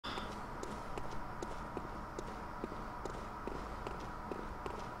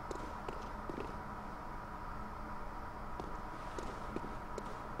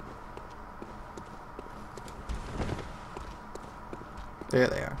There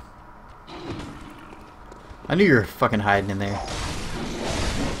they are. I knew you were fucking hiding in there.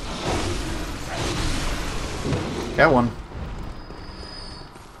 Got one.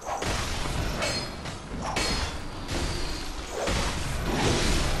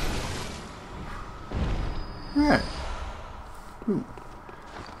 Alright. Ooh.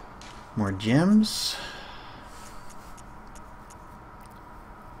 More gems.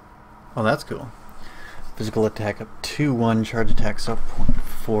 Oh, that's cool. Physical attack up 2-1, charge attacks up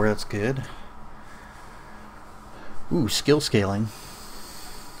 0.4, that's good. Ooh, skill scaling.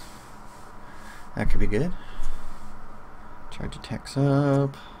 That could be good. Charge attacks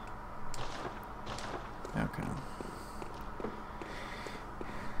up. Okay.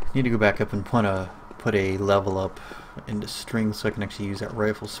 Need to go back up and put a level up into strength so I can actually use that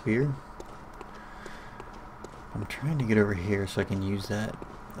rifle spear. I'm trying to get over here so I can use that.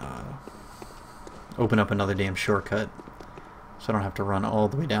 Open up another damn shortcut so I don't have to run all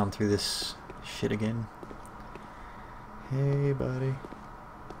the way down through this shit again. Hey, buddy.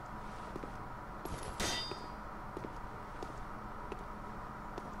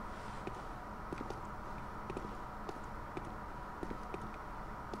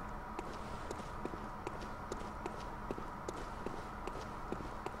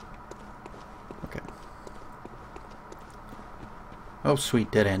 Okay. Oh, sweet,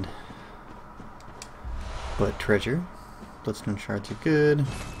 dead end. But treasure. Bloodstone shards are good.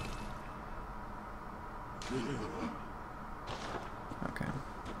 Okay.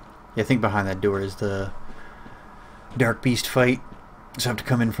 Yeah, I think behind that door is the Dark Beast fight. So I have to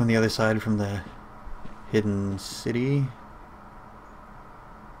come in from the other side from the hidden city.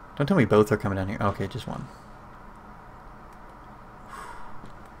 Don't tell me both are coming down here. Okay, just one.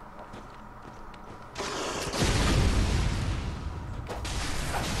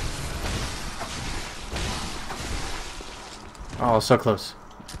 Oh, so close.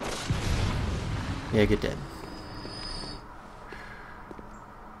 Yeah, get dead.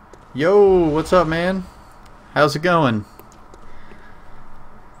 Yo, what's up, man? How's it going?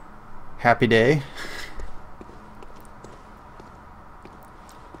 Happy day.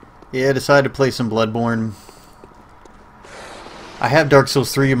 Yeah, I decided to play some Bloodborne. I have Dark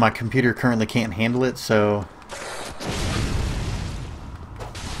Souls 3 and my computer currently can't handle it, so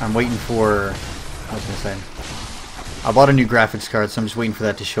I'm waiting for... what was I gonna say? I bought a new graphics card, so I'm just waiting for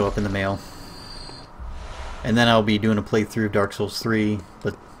that to show up in the mail. And then I'll be doing a playthrough of Dark Souls 3.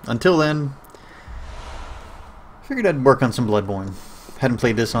 But until then, I figured I'd work on some Bloodborne. Hadn't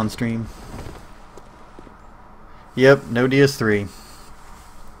played this on stream. Yep, no DS3.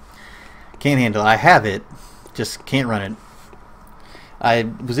 Can't handle it. I have it, just can't run it. I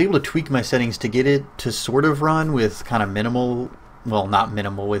was able to tweak my settings to get it to sort of run with kind of minimal, well, not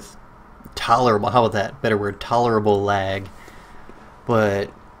minimal, with tolerable, how about that, better word, tolerable lag.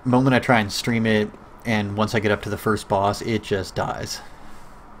 But the moment I try and stream it, and once I get up to the first boss, it just dies.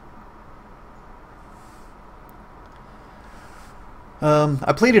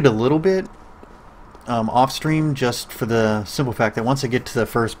 I played it a little bit off stream, just for the simple fact that once I get to the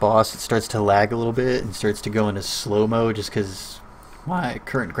first boss, it starts to lag a little bit and starts to go into slow-mo, just because my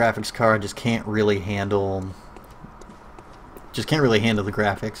current graphics card just can't really handle the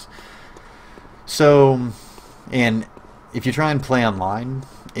graphics. So, and if you try and play online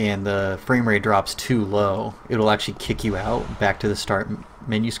and the frame rate drops too low, it'll actually kick you out back to the start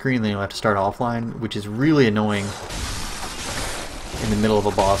menu screen, then you'll have to start offline, which is really annoying in the middle of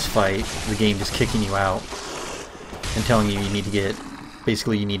a boss fight, the game just kicking you out and telling you you need to get,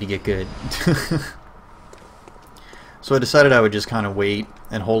 basically you need to get good. So I decided I would just kind of wait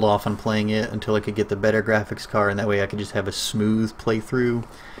and hold off on playing it until I could get the better graphics card, and that way I could just have a smooth playthrough,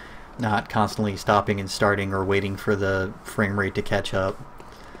 not constantly stopping and starting or waiting for the frame rate to catch up.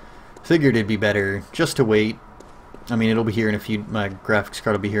 Figured it'd be better just to wait. I mean, it'll be here in a few, my graphics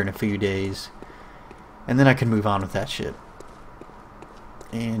card will be here in a few days, and then I can move on with that shit.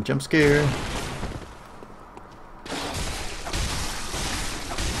 And jump scare.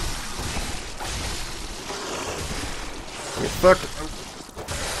 Get fucked.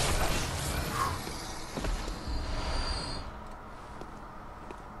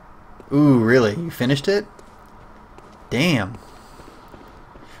 Ooh, really? You finished it? Damn.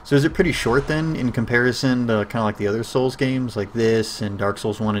 So is it pretty short then in comparison to kind of like the other Souls games like this and Dark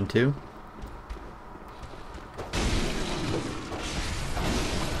Souls 1 and 2?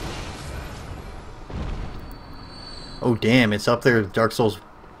 Oh damn, it's up there with Dark Souls,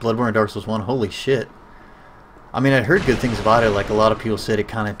 Bloodborne and Dark Souls 1. Holy shit. I mean, I'd heard good things about it. Like, a lot of people said it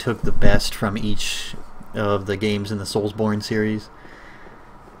kind of took the best from each of the games in the Soulsborne series,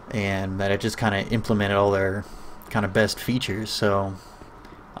 and that it just kind of implemented all their kind of best features. So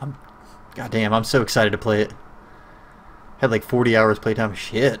Goddamn, I'm so excited to play it. Had like 40 hours playtime.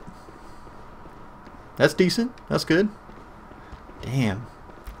 Shit. That's decent. That's good. Damn.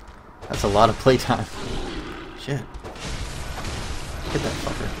 That's a lot of playtime. Shit. Hit that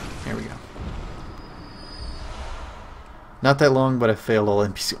fucker. There we go. Not that long, but I failed all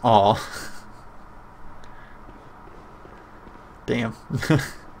NPC. Aw. Damn.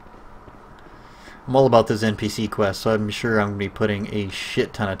 I'm all about those NPC quests, so I'm sure I'm going to be putting a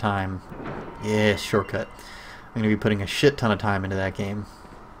shit ton of time. Yeah, shortcut. I'm going to be putting a shit ton of time into that game.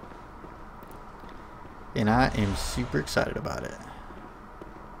 And I am super excited about it.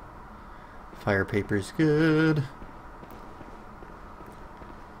 Fire paper's good.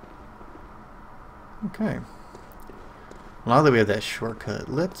 Okay. Well, now that we have that shortcut,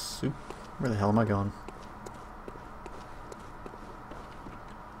 let's... Where the hell am I going?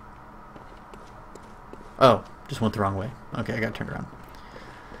 Oh, just went the wrong way. Okay, I got turned around.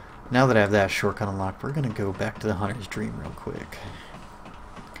 Now that I have that shortcut unlocked, we're going to go back to the Hunter's Dream real quick.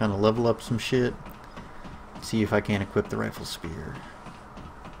 Kind of level up some shit. See if I can equip the rifle spear.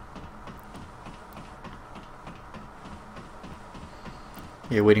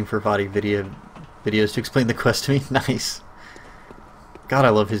 Yeah, waiting for Vadi videos to explain the quest to me. Nice. God, I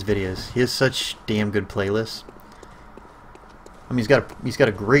love his videos. He has such damn good playlists. I mean, he's got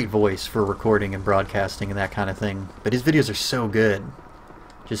a great voice for recording and broadcasting and that kind of thing. But his videos are so good.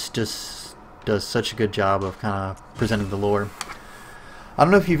 Just does such a good job of kind of presenting the lore. I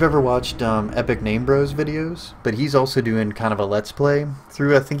don't know if you've ever watched Epic Name Bros videos, but he's also doing kind of a Let's Play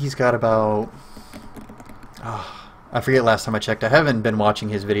through. I think he's got about... I forget last time I checked. I haven't been watching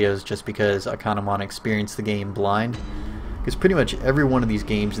his videos just because I kind of want to experience the game blind. Because pretty much every one of these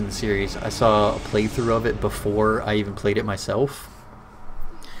games in the series, I saw a playthrough of it before I even played it myself.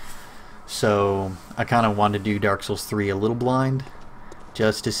 So I kind of wanted to do Dark Souls 3 a little blind,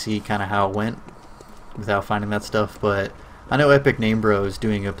 just to see kind of how it went without finding that stuff. But I know Epic Name Bro is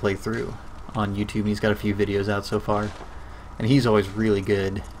doing a playthrough on YouTube, and he's got a few videos out so far. And he's always really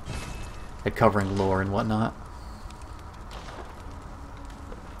good at covering lore and whatnot.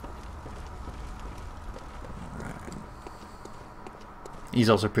 He's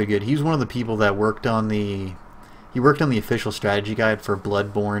also pretty good. He's one of the people that worked on the... He worked on the official strategy guide for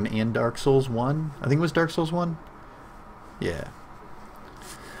Bloodborne and Dark Souls 1. I think it was Dark Souls 1? Yeah.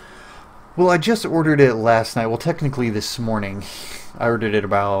 Well, I just ordered it last night. Well, technically this morning. I ordered it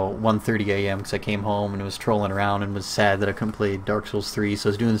about 1:30 a.m. because I came home and was trolling around and was sad that I couldn't play Dark Souls 3. So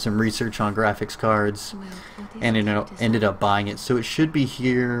I was doing some research on graphics cards and ended up buying it. So it should be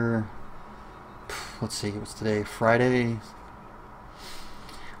here... Let's see, what's today? Friday...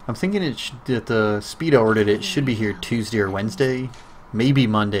 I'm thinking that the speed I ordered it should be here Tuesday or Wednesday, maybe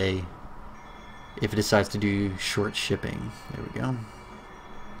Monday, if it decides to do short shipping. There we go.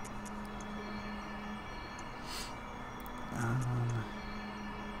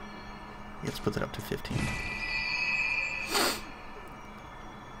 Let's put that up to 15.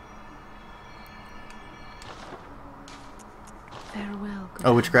 Farewell.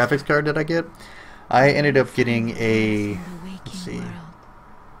 Oh, which graphics card did I get? I ended up getting a... Let's see.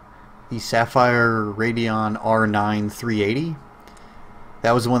 The Sapphire Radeon R9 380.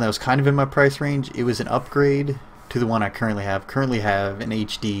 That was the one that was kind of in my price range. It was an upgrade to the one I currently have. Currently have an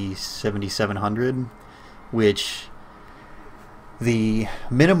HD 7700, which the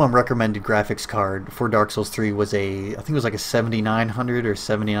minimum recommended graphics card for Dark Souls 3 was I think it was like a 7900 or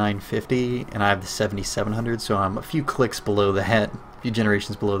 7950, and I have the 7700, so I'm a few clicks below that, a few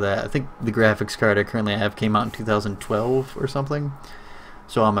generations below that. I think the graphics card I currently have came out in 2012 or something.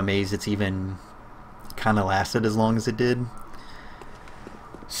 So I'm amazed it's even kind of lasted as long as it did.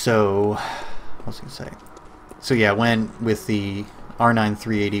 So, what was I going to say? So yeah, I went with the R9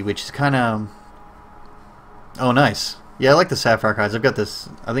 380, which is kind of... Oh, nice. Yeah, I like the Sapphire cards. I've got this...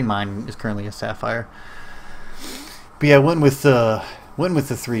 I think mine is currently a Sapphire. But yeah, I went with the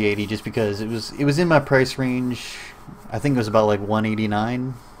 380 just because it was in my price range. I think it was about like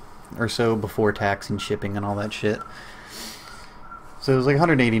 $189 or so before tax and shipping and all that shit. So it was like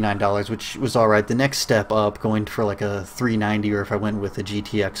 $189, which was alright. The next step up, going for like a $390, or if I went with a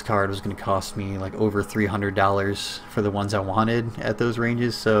GTX card, was going to cost me like over $300 for the ones I wanted at those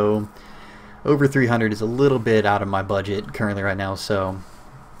ranges. So over $300 is a little bit out of my budget currently right now, so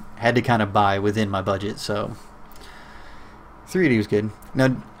I had to kind of buy within my budget. So 380 was good.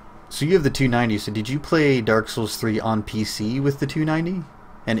 Now, so you have the 290, so did you play Dark Souls 3 on PC with the 290?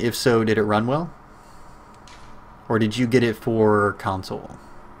 And if so, did it run well? Or did you get it for console?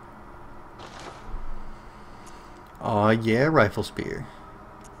 Oh yeah, rifle spear.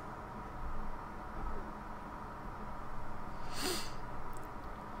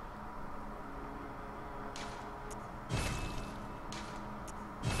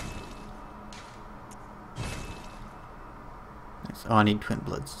 Oh, I need twin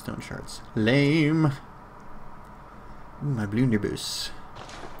bloodstone shards. Lame. Ooh, my blunderbuss.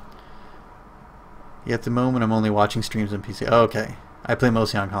 Yeah, at the moment I'm only watching streams on PC. Oh, okay. I play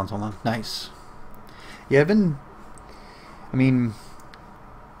mostly on console now. Nice. Yeah, I mean,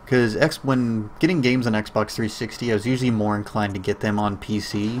 because when getting games on Xbox 360, I was usually more inclined to get them on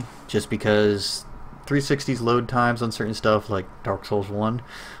PC, just because 360's load times on certain stuff, like Dark Souls 1,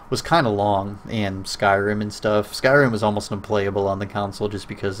 was kind of long, and Skyrim and stuff. Skyrim was almost unplayable on the console just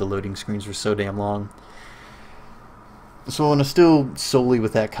because the loading screens were so damn long. So when I was still solely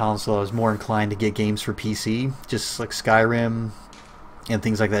with that console, I was more inclined to get games for PC, just like Skyrim and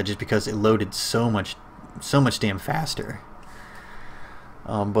things like that, just because it loaded so much damn faster.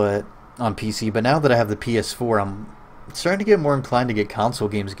 But on PC. But now that I have the PS4, I'm starting to get more inclined to get console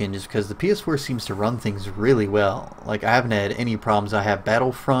games again, just because the PS4 seems to run things really well. Like, I haven't had any problems. I have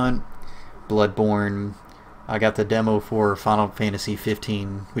Battlefront, Bloodborne. I got the demo for Final Fantasy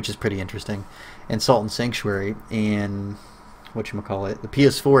 15, which is pretty interesting, and Salt and Sanctuary, and whatchamacallit, the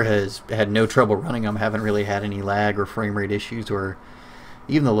PS4 has had no trouble running them. Haven't really had any lag or frame rate issues, or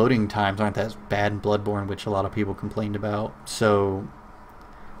even the loading times aren't that bad in Bloodborne, which a lot of people complained about. So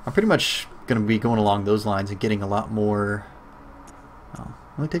I'm pretty much going to be going along those lines and getting a lot more. Oh,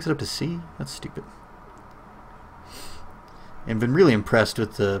 only takes it up to C? That's stupid. And been really impressed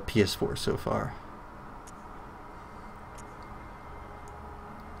with the PS4 so far.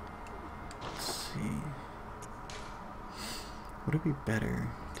 Would it be better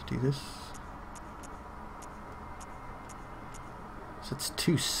to do this? So it's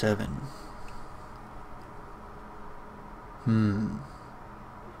 2.7. Hmm.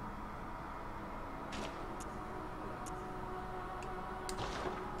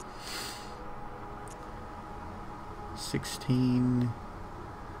 $16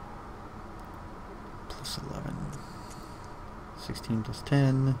 plus 11. 16 plus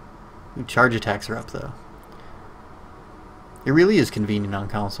 10. Ooh, charge attacks are up though. It really is convenient on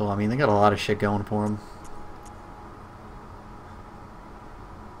console. I mean, they got a lot of shit going for them.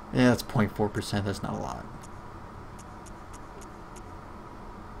 Yeah, that's 0.4%. That's not a lot.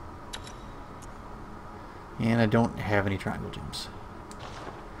 And I don't have any triangle gems.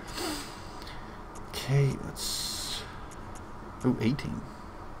 Okay, let's... Ooh, 18.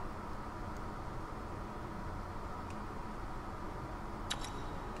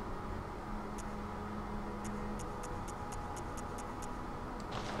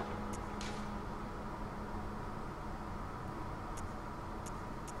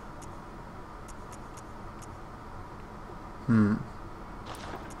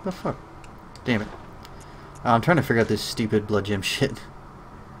 The fuck? Damn it. I'm trying to figure out this stupid blood gem shit.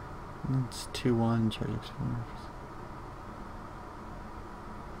 It's 2-1, charge explorers.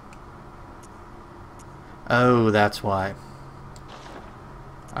 Oh, that's why.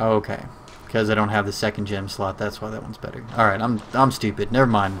 Okay. Because I don't have the second gem slot, that's why that one's better. Alright, I'm stupid. Never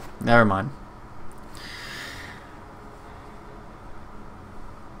mind. Never mind.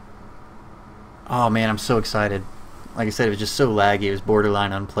 Oh man, I'm so excited. Like I said, it was just so laggy. It was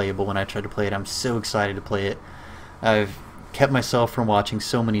borderline unplayable when I tried to play it. I'm so excited to play it. I've kept myself from watching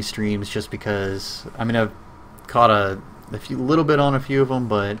so many streams just because, I mean, I've caught a little bit on a few of them,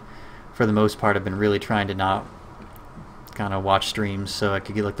 but for the most part I've been really trying to not kind of watch streams so I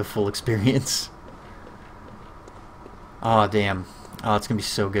could get like the full experience. Oh damn. Oh, it's gonna be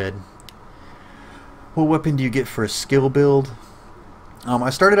so good. What weapon do you get for a skill build? I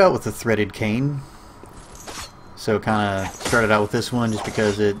started out with the threaded cane. So kind of started out with this one just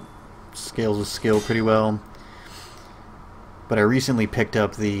because it scales with skill pretty well. But I recently picked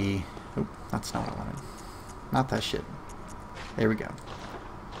up the... Oh, that's not what I wanted. Not that shit. There we go.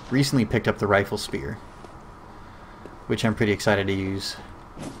 Recently picked up the rifle spear, which I'm pretty excited to use.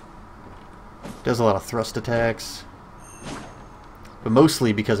 Does a lot of thrust attacks, but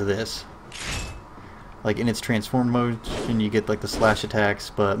mostly because of this. Like in its transform mode, and you get like the slash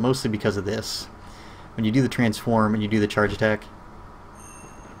attacks, but mostly because of this. When you do the transform and you do the charge attack,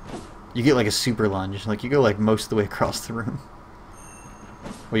 you get like a super lunge. Like you go like most of the way across the room.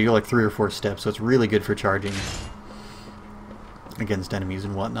 Well, you go like 3 or 4 steps, so it's really good for charging against enemies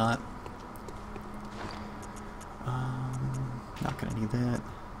and whatnot. Not gonna need that.